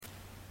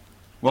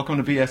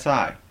Welcome to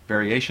VSI,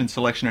 Variation,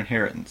 Selection,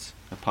 Inheritance,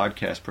 a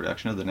podcast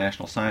production of the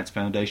National Science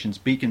Foundation's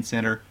Beacon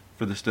Center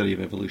for the Study of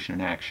Evolution in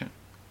Action.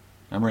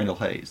 I'm Randall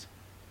Hayes.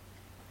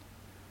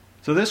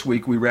 So this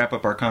week we wrap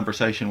up our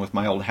conversation with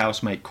my old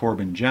housemate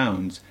Corbin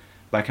Jones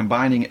by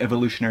combining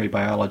evolutionary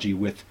biology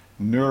with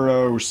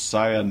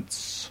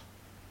neuroscience.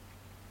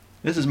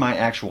 This is my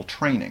actual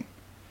training,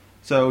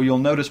 so you'll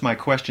notice my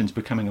questions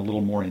becoming a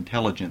little more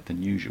intelligent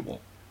than usual.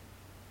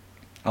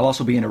 I'll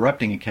also be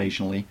interrupting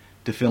occasionally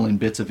to fill in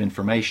bits of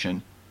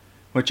information,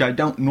 which I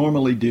don't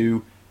normally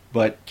do,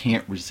 but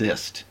can't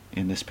resist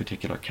in this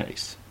particular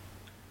case.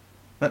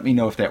 Let me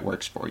know if that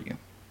works for you.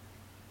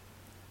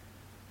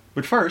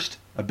 But first,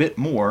 a bit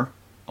more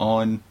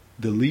on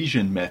the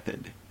lesion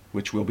method,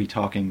 which we'll be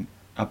talking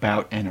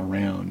about and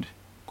around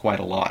quite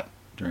a lot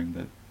during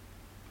the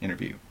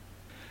interview.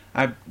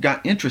 I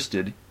got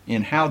interested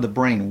in how the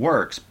brain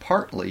works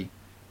partly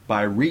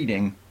by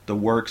reading the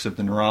works of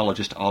the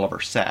neurologist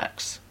Oliver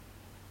Sacks.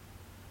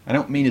 I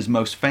don't mean his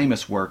most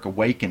famous work,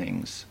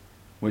 Awakenings,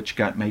 which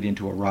got made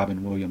into a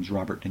Robin Williams,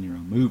 Robert De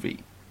Niro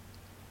movie.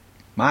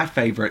 My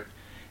favorite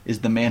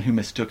is The Man Who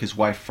Mistook His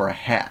Wife for a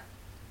Hat,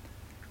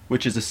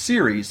 which is a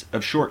series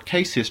of short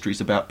case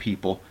histories about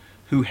people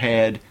who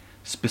had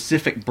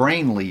specific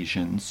brain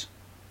lesions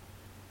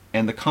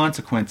and the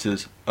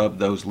consequences of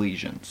those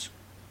lesions.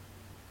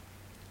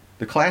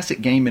 The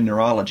classic game in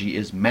neurology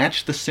is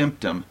match the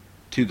symptom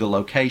to the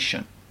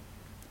location.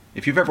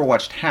 If you've ever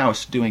watched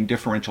House doing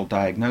differential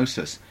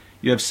diagnosis,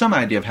 you have some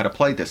idea of how to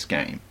play this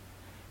game.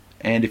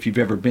 And if you've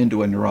ever been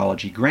to a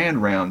neurology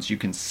grand rounds, you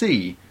can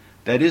see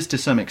that is to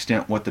some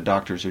extent what the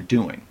doctors are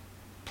doing,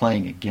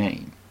 playing a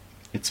game.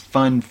 It's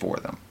fun for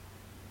them.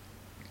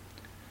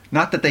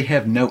 Not that they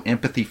have no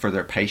empathy for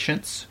their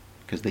patients,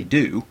 because they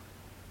do,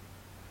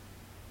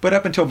 but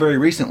up until very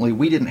recently,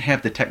 we didn't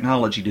have the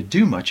technology to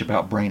do much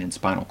about brain and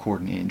spinal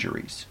cord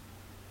injuries.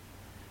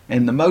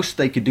 And the most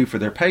they could do for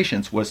their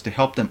patients was to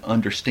help them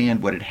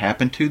understand what had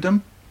happened to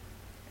them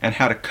and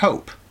how to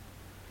cope,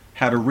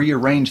 how to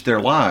rearrange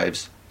their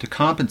lives to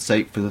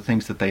compensate for the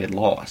things that they had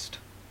lost.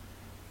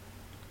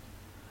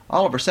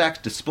 Oliver Sacks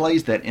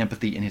displays that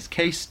empathy in his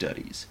case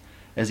studies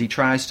as he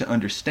tries to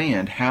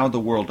understand how the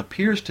world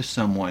appears to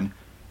someone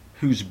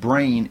whose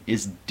brain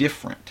is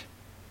different.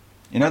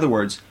 In other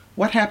words,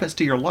 what happens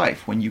to your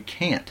life when you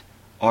can't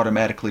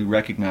automatically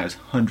recognize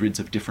hundreds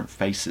of different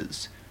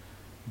faces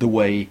the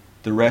way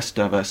the rest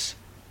of us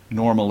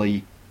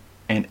normally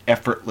and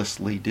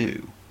effortlessly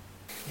do?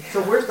 So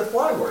where's the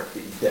fly work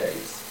these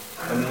days?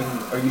 I mean,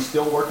 are you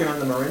still working on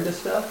the Miranda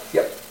stuff?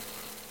 Yep.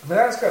 But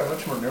that's got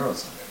much more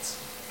neuroscience.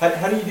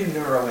 How do you do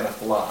neuro in a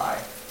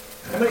fly?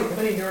 How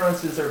many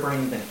neurons does their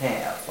brain even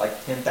have?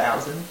 Like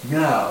 10,000?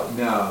 No.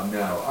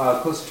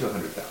 Closer to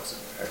 100,000,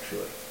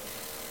 actually.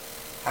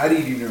 How do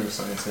you do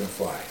neuroscience in a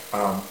fly?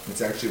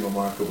 It's actually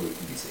remarkably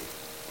easy.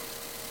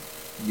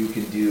 You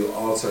can do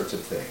all sorts of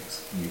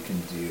things. You can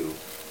do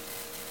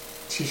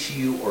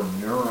tissue or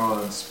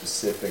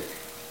neuron-specific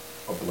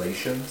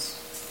ablations.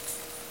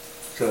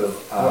 So,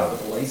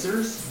 with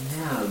lasers?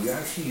 No, you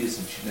actually use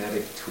a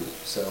genetic tool.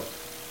 So,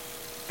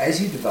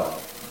 as you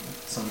develop,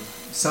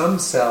 some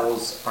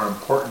cells are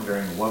important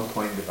during one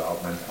point in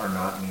development, are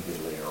not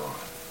needed later on.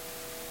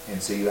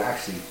 And so you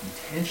actually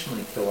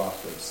intentionally kill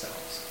off those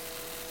cells.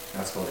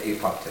 That's called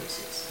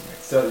apoptosis.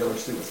 Cellular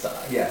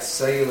suicide. Yes,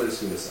 cellular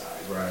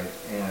suicide, right?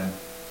 And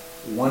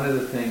one of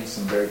the things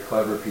some very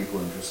clever people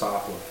in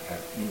Drosophila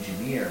have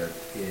engineered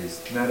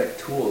is genetic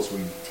tools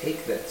where you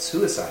take that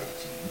suicide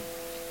gene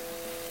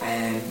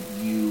and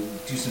you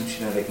do some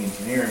genetic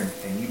engineering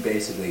and you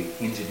basically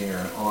engineer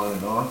an on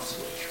and off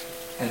switch.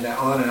 And that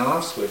on and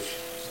off switch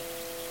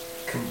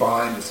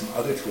combined with some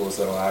other tools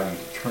that allow you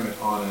to turn it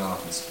on and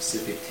off in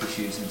specific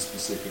tissues and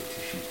specific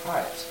tissue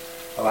types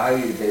allow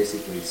you to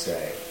basically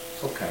say,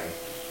 okay,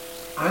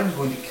 I'm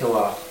going to kill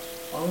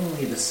off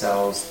only the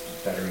cells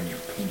that are in your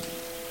pinky.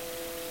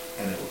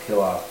 And it will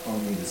kill off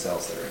only the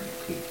cells that are in your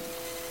pinky.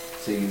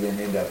 So you then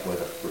end up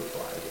with a fruit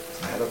fly that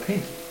doesn't have a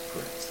pinky, for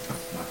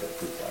instance. Not that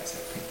fruit flies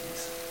have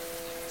pinkies.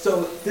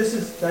 So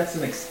that's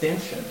an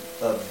extension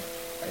of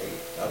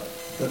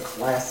the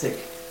classic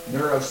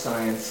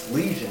neuroscience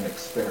lesion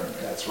experiment.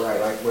 That's right.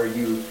 Like where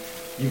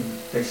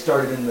they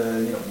started in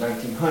the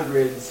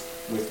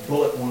 1900s with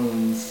bullet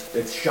wounds.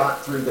 It's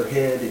shot through the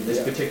head in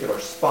this particular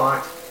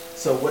spot.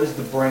 So what does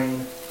the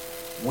brain,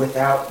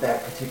 without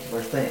that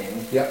particular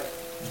thing,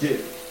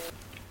 do?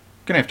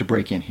 I'm going to have to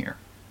break in here,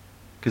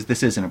 because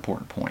this is an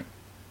important point.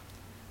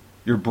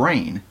 Your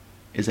brain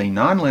is a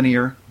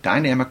nonlinear,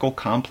 dynamical,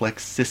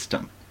 complex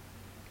system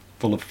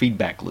full of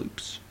feedback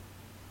loops.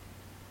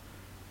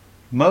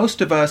 Most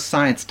of us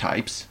science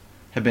types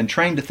have been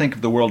trained to think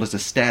of the world as a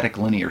static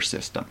linear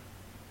system.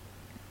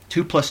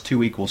 2 +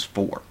 2 =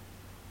 4.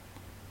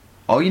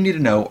 All you need to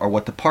know are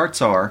what the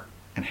parts are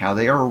and how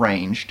they are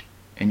arranged,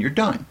 and you're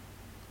done.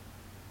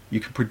 You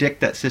can predict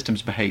that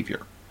system's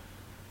behavior.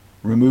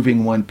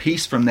 Removing one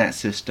piece from that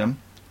system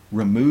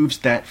removes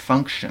that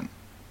function,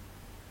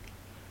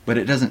 but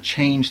it doesn't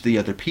change the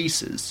other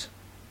pieces.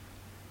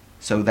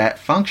 So that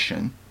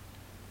function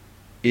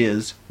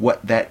is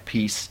what that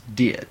piece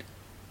did.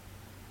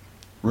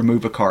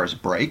 Remove a car's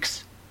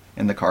brakes,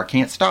 and the car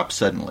can't stop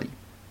suddenly.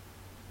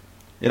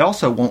 It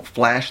also won't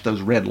flash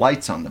those red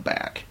lights on the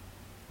back.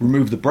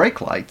 Remove the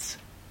brake lights,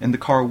 and the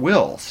car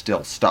will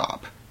still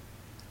stop.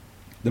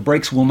 The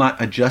brakes will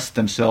not adjust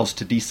themselves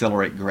to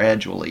decelerate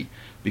gradually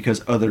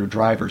because other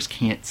drivers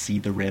can't see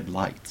the red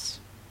lights.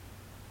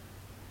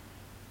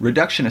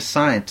 Reductionist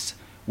science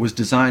was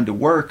designed to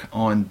work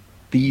on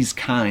these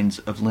kinds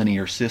of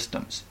linear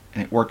systems,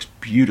 and it works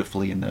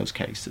beautifully in those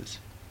cases.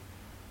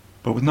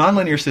 But with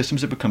nonlinear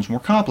systems, it becomes more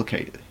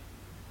complicated.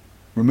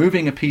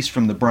 Removing a piece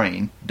from the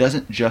brain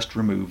doesn't just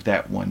remove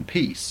that one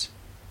piece.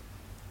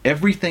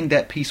 Everything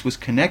that piece was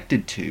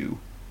connected to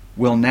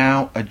will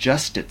now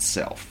adjust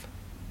itself,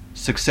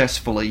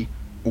 successfully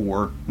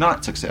or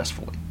not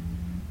successfully.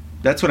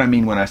 That's what I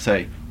mean when I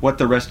say what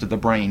the rest of the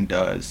brain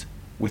does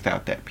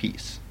without that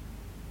piece.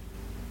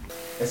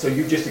 And so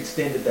you just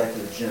extended that to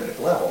the genetic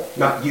level.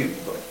 Not you,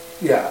 but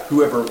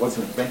whoever was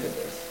who invented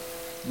this.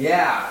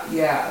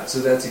 Yeah. So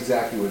that's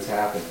exactly what's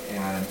happened,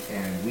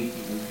 and we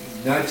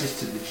not just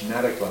to the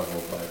genetic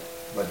level,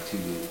 but to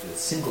the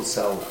single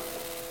cell level.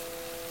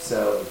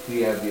 So if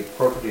we have the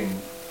appropriate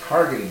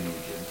targeting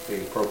agent,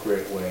 the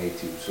appropriate way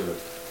to sort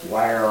of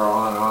wire our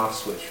on-off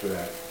switch for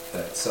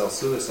that cell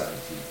suicide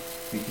gene,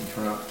 we can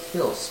turn out and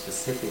kill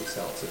specific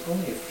cells, and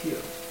only a few.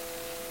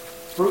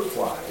 Fruit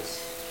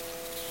flies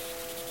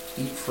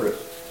eat fruit,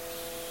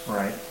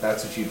 right?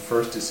 That's what you'd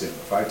first assume.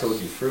 If I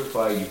told you fruit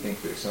fly, you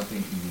think there's something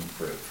eating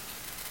fruit.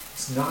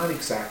 It's not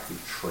exactly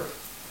true.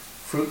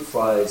 Fruit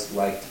flies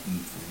like to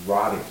eat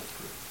rotting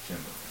fruit,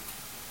 generally.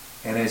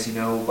 And as you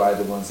know by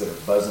the ones that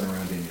are buzzing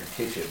around in your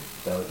kitchen,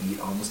 they'll eat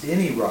almost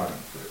any rotting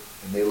fruit.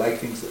 And they like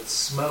things that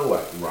smell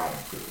like rotting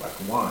fruit, like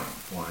wine.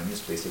 Wine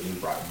is basically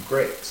rotten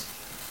grapes.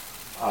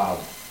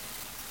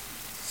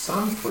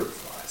 Some fruit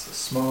flies, a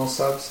small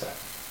subset,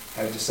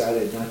 have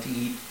decided not to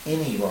eat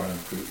any rotting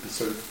fruit, but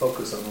sort of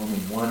focus on only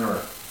one or a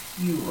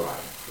few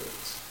rotting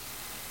fruits.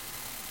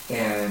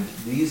 And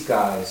these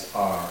guys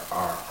are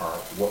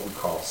what we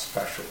call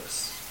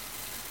specialists.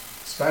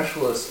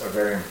 Specialists are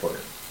very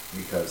important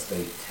because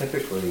they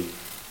typically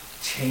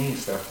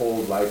change their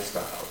whole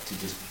lifestyle to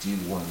just do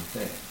one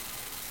thing.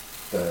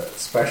 The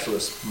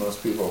specialists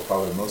most people are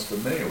probably most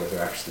familiar with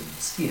are actually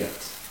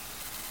mosquitoes.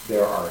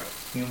 There are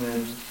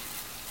human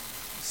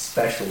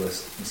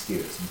specialist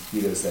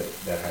mosquitoes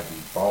that have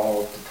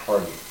evolved to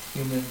target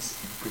humans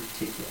in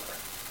particular.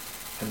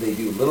 And they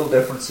do little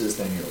differences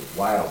than your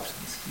wild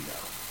mosquito.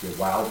 Your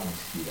wild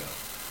mosquito,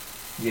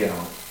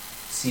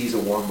 sees a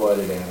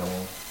warm-blooded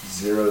animal,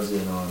 zeroes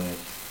in on it,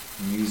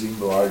 using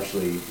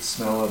largely the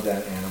smell of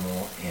that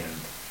animal and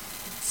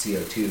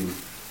CO2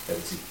 that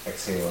it's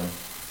exhaling,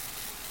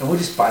 and we'll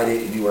just bite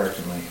it anywhere it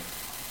can land.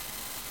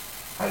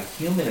 A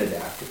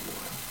human-adapted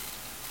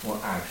one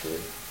will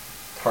actually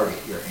target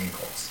your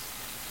ankles.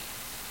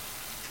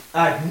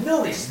 I've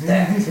noticed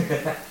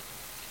that.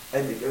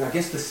 And I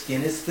guess the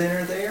skin is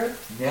thinner there?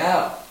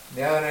 No.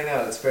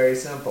 It's very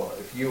simple.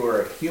 If you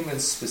were a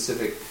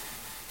human-specific,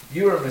 if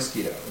you were a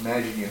mosquito,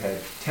 imagine you had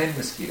 10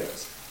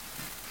 mosquitoes.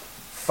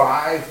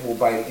 5 will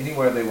bite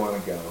anywhere they want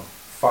to go.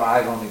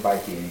 5 only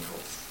bite the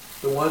ankles.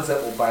 The ones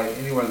that will bite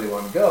anywhere they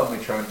want to go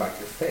may try and bite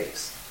your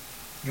face.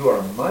 You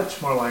are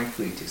much more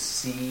likely to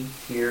see,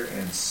 hear,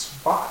 and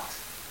spot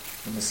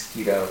the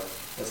mosquito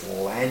that's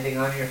landing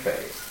on your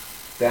face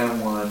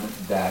than one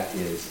that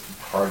is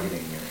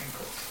targeting your ankles.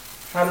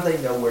 How do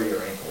they know where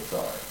your ankles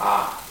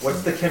are?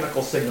 What's the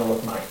chemical signal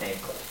of my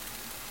ankle?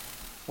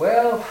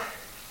 Well,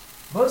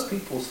 most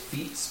people's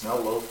feet smell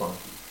a little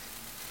funky.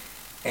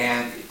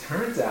 And it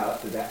turns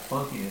out that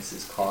funkiness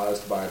is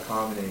caused by a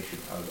combination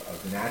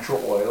of the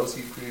natural oils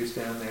you produce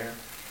down there,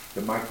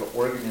 the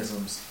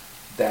microorganisms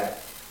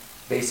that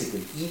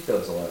basically eat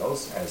those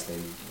oils as they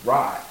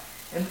rot.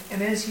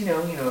 And as you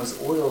know, as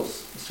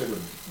oils sort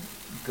of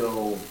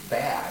go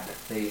bad,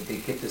 they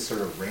get this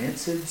sort of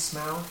rancid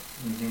smell.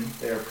 Mm-hmm.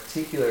 They're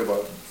particular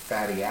about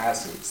fatty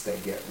acids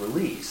that get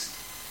released,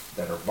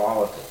 that are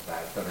volatile,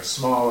 that are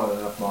small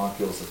enough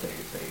molecules that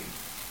they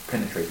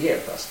penetrate the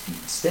air, thus eat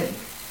and stink.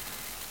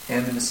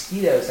 And the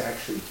mosquitoes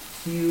actually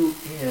cue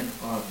in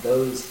on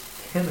those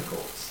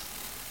chemicals.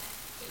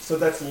 So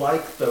that's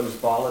like those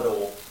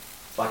volatile,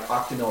 like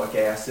octanoic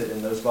acid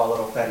and those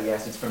volatile fatty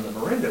acids from the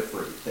morinda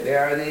fruit. They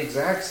are the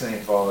exact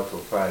same volatile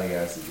fatty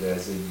acids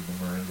as in the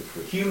morinda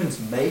fruit. Humans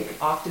make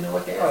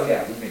octanoic acid? Oh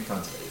yeah, we make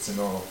tons of it. It's a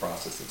normal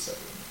process of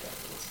cellular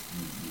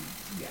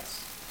metabolism.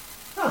 Yes.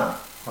 Huh.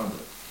 Tons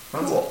of it.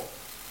 Cool.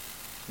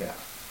 Yeah.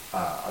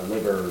 Our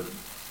liver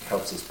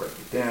helps us break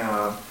it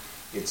down.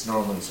 It's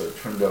normally sort of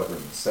turned over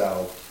in the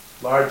cell.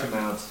 Large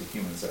amounts to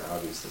humans are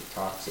obviously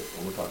toxic,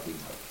 but we're talking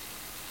about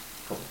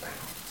a couple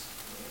pounds.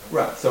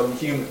 Right, so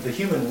the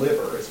human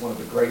liver is one of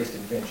the greatest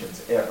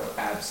inventions ever.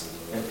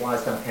 Absolutely. And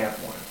flies don't have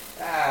one.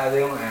 They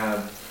don't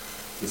have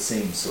the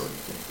same sort of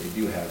thing. They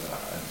do have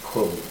an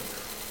equivalent,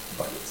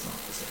 but it's not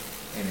the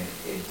same. And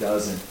it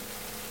doesn't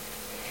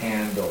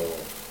handle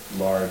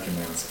large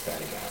amounts of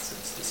fatty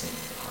acids the same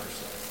as ours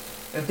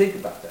does. And think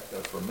about that, though,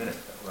 for a minute,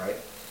 though, right?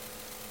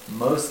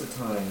 most of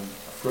the time,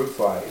 a fruit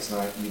fly is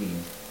not eating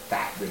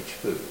fat-rich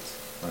foods,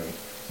 right?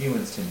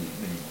 Humans tend to eat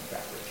many more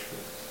fat-rich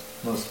foods.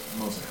 Most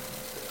animals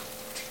do.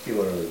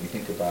 Particularly, we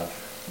think about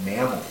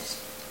mammals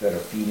that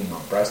are feeding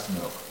on breast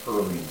milk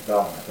early in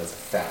development. That's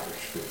a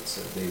fat-rich food.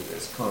 So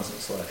there's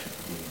constant selection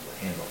for being able to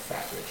handle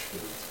fat-rich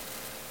foods.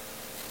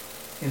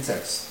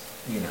 Insects,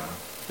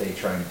 they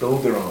try and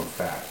build their own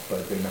fat,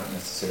 but they're not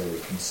necessarily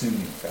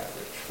consuming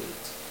fat-rich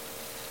foods.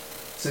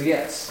 So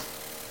yes,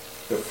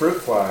 the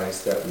fruit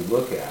flies that we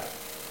look at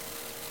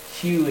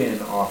cue in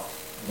off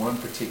one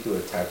particular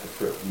type of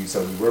fruit.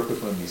 So we work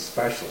with one of these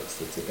specialists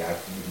that's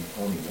adapted to eating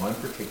only one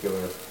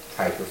particular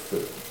type of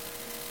food.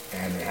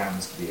 And it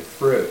happens to be a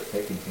fruit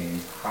that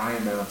contains high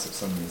amounts of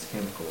some of these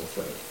chemicals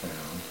that are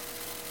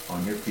found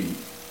on your feet.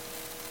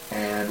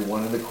 And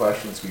one of the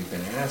questions we've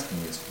been asking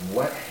is,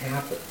 what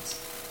happens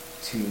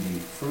to the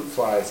fruit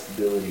fly's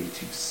ability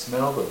to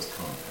smell those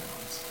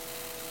compounds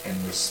and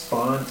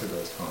respond to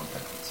those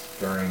compounds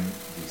during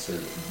the sort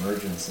of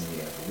emergence and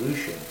the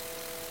evolution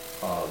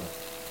of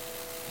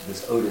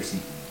this odor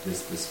seeking,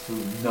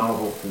 this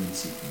novel food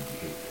seeking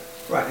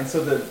behavior. Right, and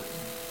so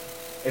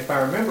if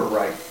I remember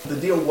right, the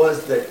deal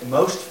was that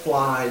most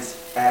flies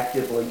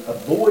actively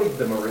avoid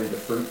the morinda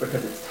fruit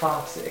because it's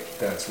toxic.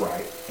 That's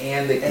right.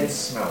 And they can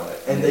smell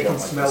it. And they can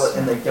smell it,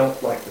 and they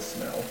don't like the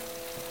smell.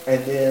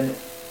 And then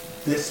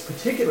this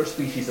particular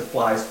species of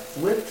flies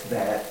flipped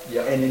that,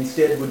 and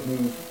instead would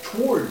move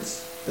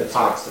towards the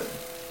toxin.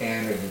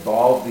 And it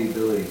evolved the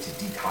ability to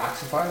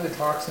detoxify the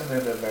toxin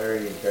at a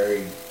very,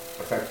 very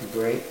effective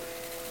rate.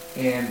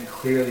 And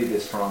clearly the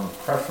strong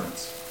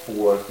preference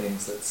for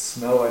things that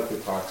smell like the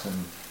toxin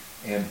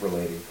and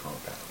related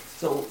compounds.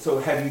 So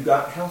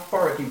how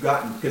far have you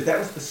gotten? Because that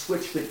was the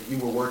switch that you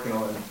were working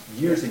on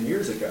years and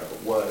years ago,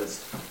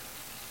 was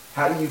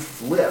how do you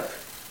flip?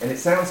 And it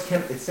sounds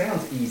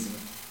easy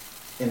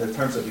in the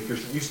terms of, if you're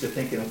used to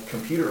thinking of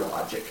computer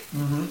logic,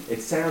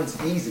 it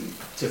sounds easy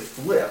to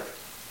flip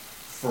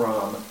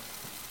from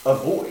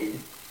avoid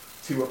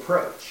to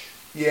approach.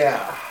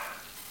 Yeah.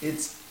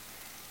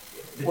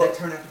 Did that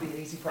turn out to be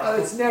an easy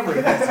problem? It's never an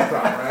easy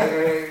problem,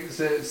 right?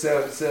 So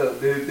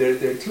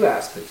there are two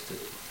aspects to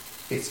it.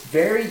 It's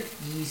very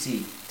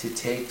easy to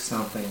take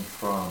something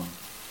from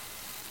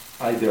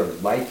either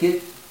like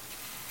it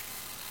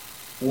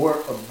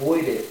or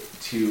avoid it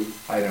to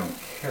I don't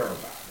care about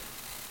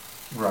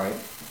it, right?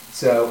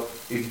 So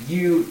if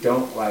you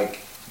don't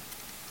like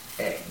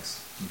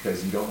eggs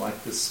because you don't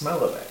like the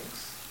smell of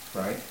eggs,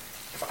 right?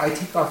 If I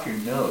take off your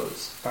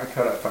nose,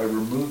 if I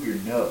remove your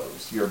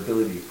nose, your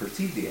ability to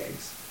perceive the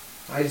eggs,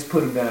 I just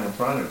put them down in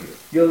front of you.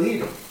 You'll eat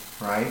them,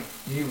 right?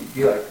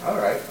 You're like, all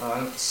right, I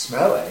don't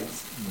smell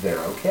eggs. They're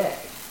okay.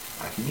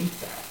 I can eat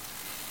that.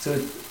 So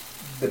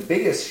the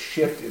biggest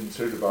shift in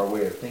sort of our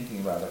way of thinking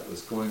about it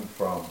was going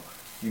from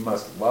you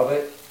must love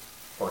it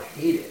or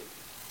hate it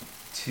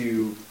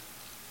to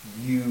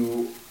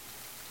you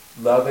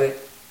love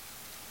it,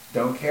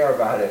 don't care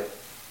about it,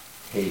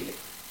 hate it.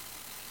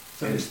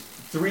 So there's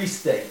three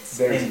states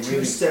and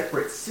two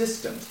separate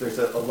systems. There's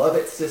a love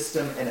it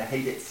system and a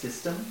hate it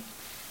system.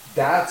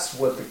 That's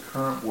what the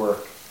current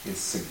work is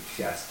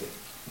suggesting.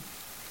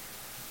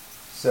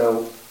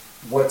 So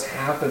what's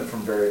happened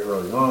from very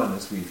early on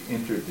is we've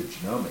entered the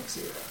genomics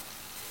era.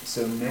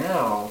 So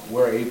now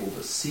we're able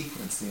to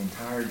sequence the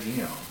entire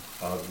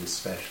genome of this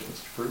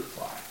specialist fruit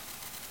fly.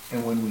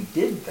 And when we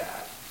did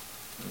that,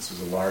 this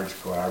was a large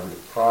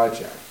collaborative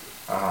project,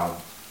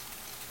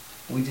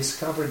 we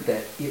discovered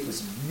that it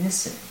was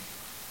missing.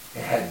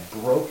 It had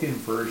broken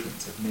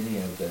versions of many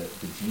of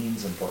the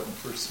genes important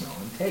for smell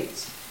and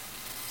taste.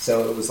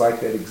 So it was like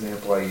that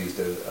example I used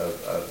of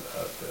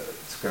the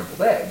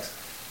scrambled eggs,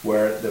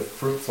 where the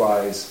fruit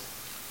flies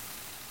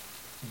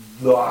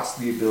lost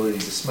the ability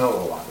to smell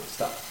a lot of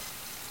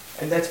stuff.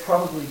 And that's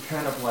probably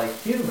kind of like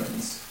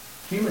humans.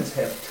 Humans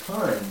have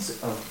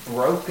tons of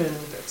broken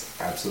That's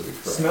absolutely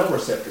correct. smell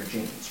receptor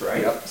genes,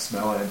 right? Yep,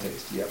 smell and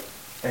taste, yep.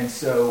 And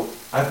so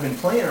I've been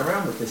playing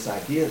around with this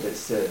idea that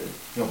said,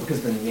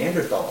 because the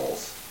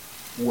Neanderthals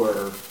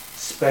were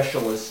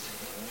specialist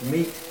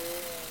meat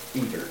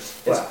eaters,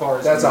 Well, as far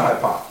as that's a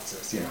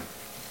hypothesis,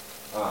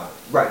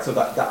 right, so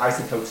the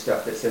isotope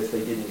stuff that says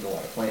they didn't eat a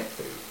lot of plant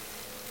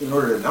food. In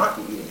order to not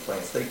be eating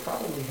plants, they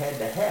probably had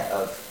to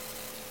have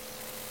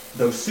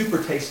those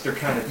super taster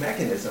kind of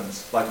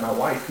mechanisms, like my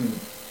wife, who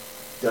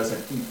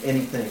doesn't eat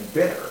anything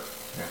bitter.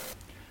 Yeah.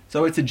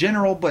 So it's a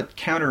general but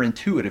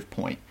counterintuitive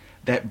point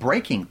that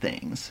breaking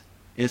things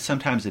is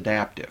sometimes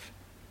adaptive.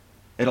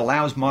 It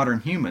allows modern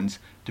humans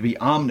to be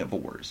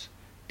omnivores,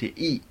 to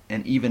eat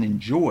and even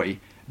enjoy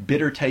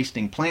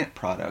bitter-tasting plant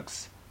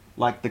products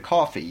like the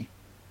coffee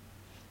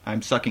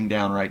I'm sucking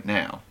down right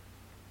now.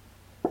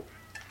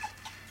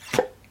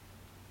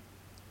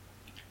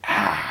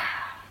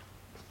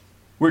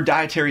 We're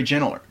dietary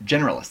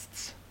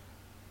generalists,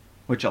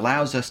 which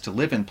allows us to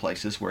live in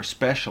places where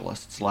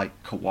specialists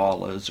like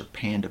koalas or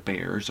panda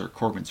bears or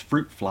Corbin's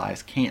fruit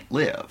flies can't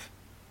live.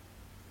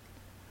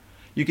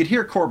 You could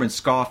hear Corbin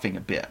scoffing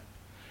a bit,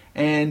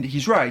 and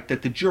he's right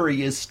that the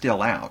jury is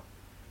still out.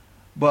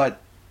 But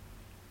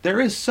there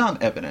is some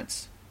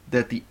evidence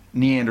that the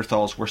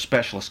Neanderthals were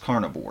specialist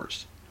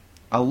carnivores.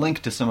 I'll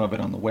link to some of it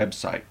on the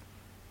website.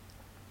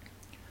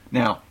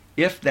 Now,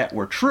 if that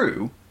were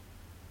true,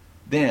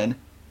 then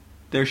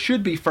there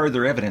should be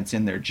further evidence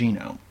in their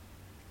genome.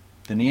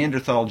 The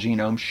Neanderthal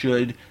genome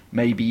should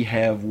maybe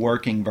have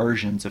working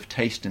versions of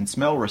taste and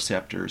smell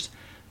receptors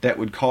that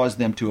would cause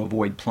them to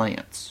avoid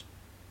plants.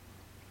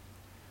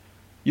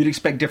 You'd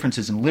expect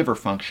differences in liver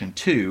function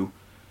too,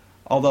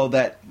 although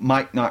that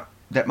might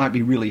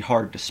be really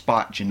hard to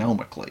spot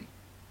genomically,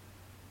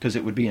 because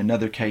it would be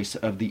another case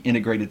of the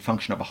integrated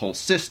function of a whole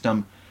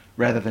system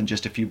rather than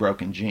just a few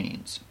broken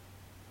genes.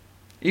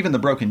 Even the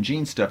broken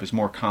gene stuff is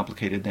more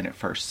complicated than it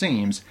first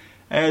seems,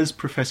 as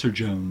Professor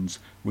Jones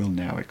will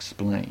now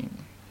explain.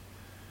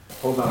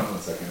 Hold on 1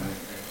 second.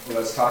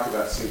 Let's talk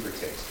about super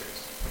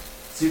tasters.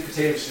 Super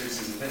tasters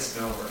is a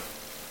misnomer.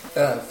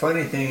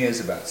 Funny thing is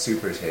about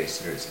super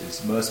tasters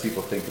is most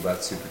people think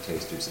about super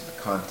tasters in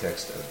the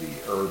context of the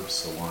herb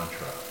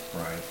cilantro,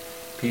 right?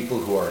 People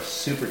who are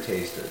super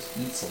tasters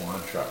eat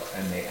cilantro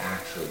and they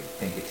actually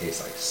think it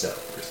tastes like soap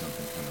or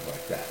something kind of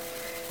like that.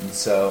 And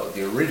so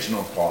the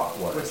original thought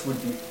was... Which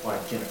would be why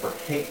Jennifer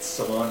hates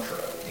cilantro.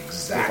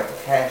 Exactly.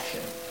 With a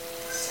passion.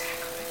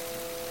 Exactly.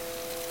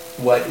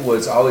 What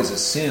was always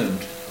assumed,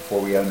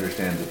 before we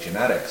understand the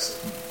genetics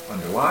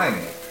underlying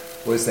it,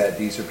 was that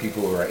these are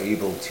people who are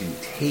able to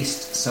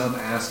taste some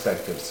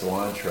aspect of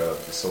cilantro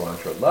the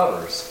cilantro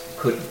lovers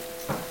couldn't.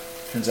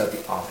 Turns out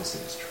the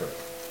opposite is true.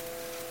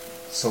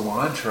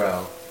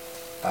 Cilantro,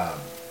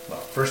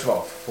 first of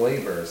all,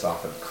 flavor is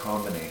often a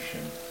combination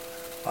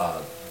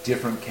of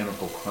different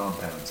chemical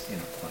compounds in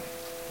a plant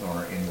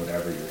or in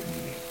whatever you're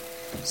eating.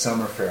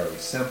 Some are fairly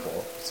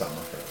simple, some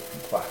are fairly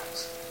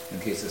complex. In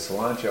the case of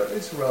cilantro,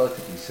 it's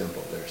relatively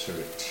simple. There are sort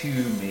of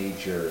two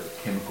major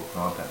chemical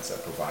compounds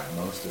that provide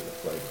most of the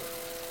flavor.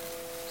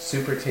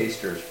 Super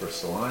tasters for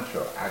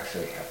cilantro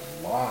actually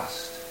have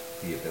lost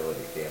the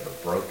ability. They have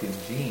a broken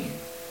gene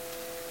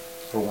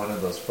for one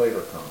of those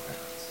flavor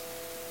compounds.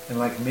 And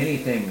like many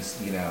things,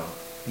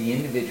 the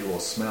individual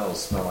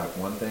smells smell like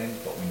one thing,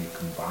 but when you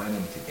combine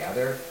them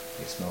together,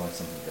 they smell like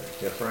something very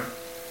different.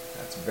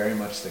 That's very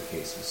much the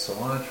case with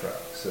cilantro.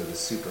 So the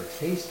super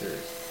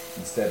tasters,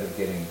 instead of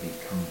getting the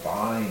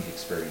combined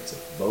experience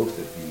of both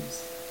of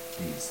these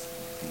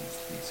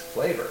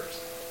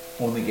flavors,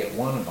 only get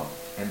one of them,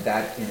 and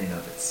that in and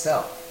of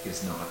itself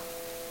is not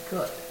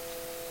good.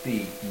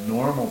 The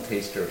normal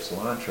taster of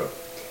cilantro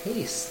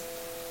tastes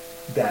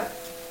that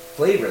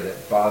flavor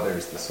that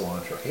bothers the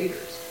cilantro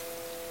haters,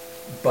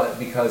 but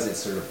because it's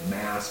sort of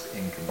masked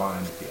and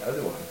combined with the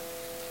other one,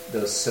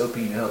 those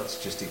soapy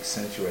notes just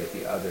accentuate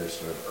the other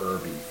sort of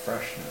herby,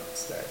 fresh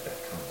notes that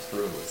come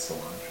through with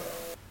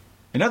cilantro.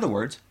 In other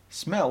words,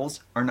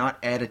 smells are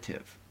not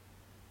additive.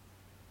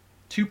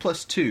 2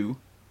 plus 2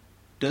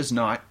 does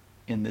not,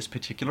 in this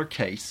particular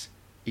case,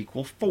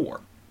 equal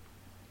 4.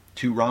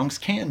 2 wrongs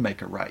can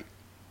make a right.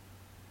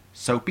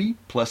 Soapy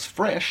plus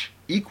fresh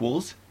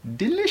equals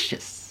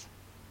delicious.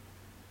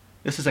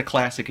 This is a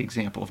classic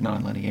example of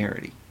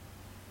nonlinearity.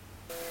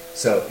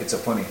 So it's a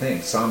funny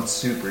thing. Some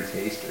super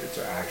tasters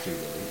are actually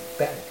really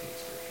bad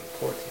tasters or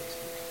poor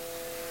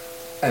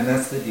tasters. And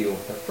that's the deal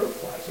with the fruit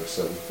flies, or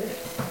so we think.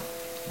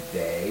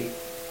 They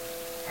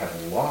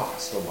have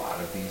lost a lot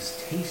of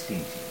these tasting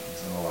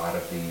genes and a lot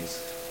of these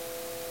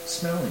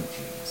smelling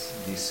genes,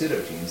 these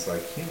pseudogenes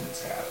like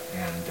humans have.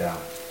 And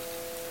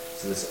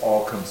so this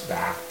all comes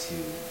back to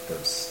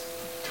those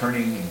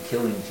turning and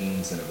killing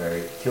genes in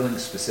killing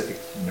specific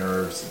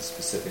nerves and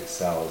specific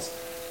cells,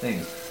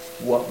 things.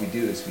 What we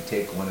do is we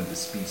take one of the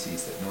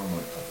species that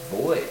normally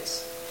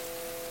avoids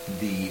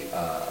the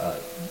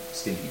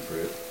stinky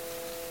fruit,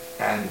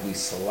 and we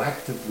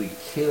selectively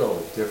kill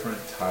different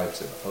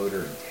types of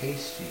odor and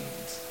taste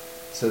genes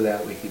so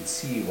that we can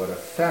see what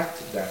effect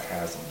that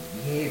has on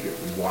the behavior.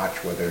 We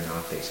watch whether or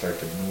not they start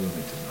to move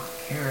into not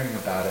caring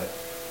about it,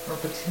 or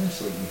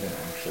potentially even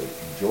actually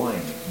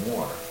enjoying it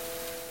more.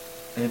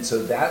 And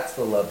so that's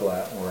the level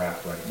we're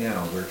at right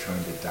now. We're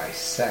trying to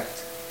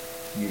dissect,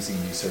 using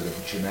these sort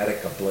of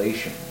genetic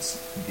ablations,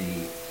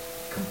 the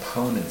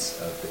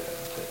components of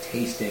the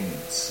tasting and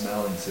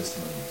smelling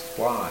system of these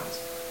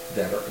flies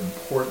that are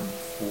important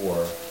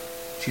for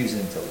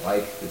choosing to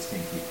like the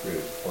stinky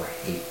fruit or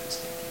hate the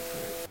stinky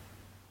fruit.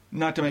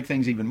 Not to make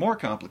things even more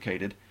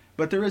complicated,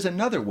 but there is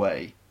another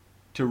way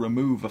to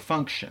remove a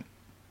function.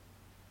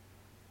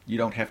 You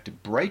don't have to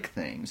break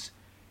things.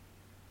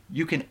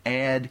 You can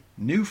add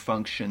new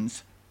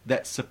functions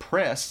that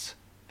suppress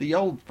the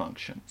old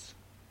functions.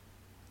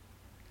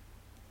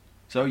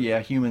 So yeah,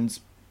 humans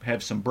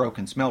have some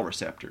broken smell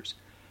receptors,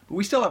 but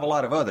we still have a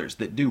lot of others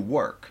that do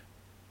work.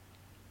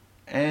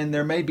 And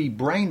there may be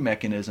brain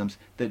mechanisms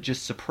that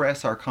just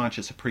suppress our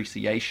conscious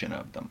appreciation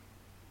of them.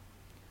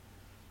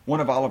 One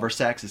of Oliver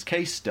Sacks's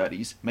case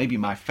studies, maybe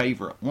my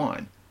favorite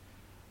one,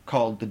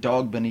 called The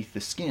Dog Beneath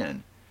the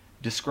Skin,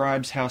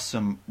 describes how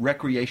some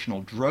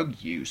recreational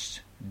drug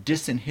use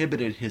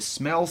disinhibited his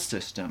smell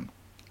system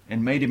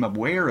and made him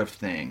aware of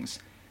things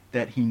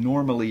that he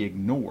normally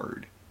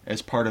ignored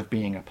as part of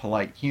being a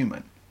polite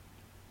human.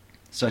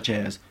 such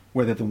as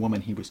whether the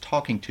woman he was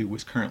talking to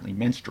was currently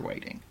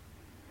menstruating.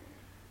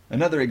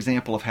 Another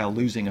example of how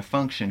losing a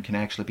function can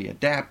actually be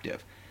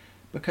adaptive,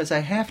 because I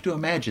have to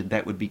imagine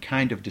that would be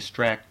kind of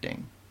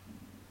distracting.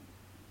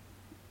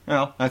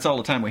 Well, that's all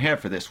the time we have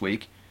for this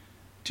week.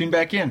 Tune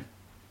back in.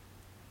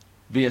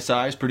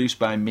 VSI is produced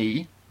by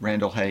me,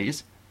 Randall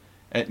Hayes,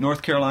 at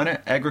North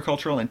Carolina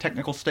Agricultural and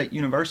Technical State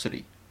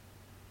University.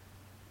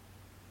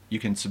 You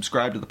can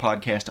subscribe to the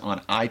podcast on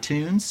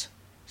iTunes,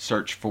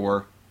 search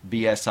for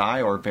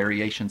VSI or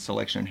Variation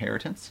Selection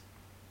Inheritance,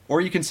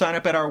 or you can sign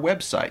up at our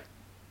website,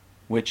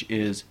 which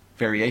is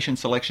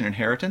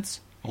variationselectioninheritance,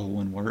 all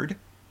one word,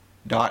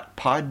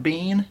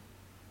 .podbean.com.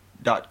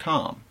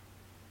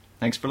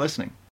 Thanks for listening.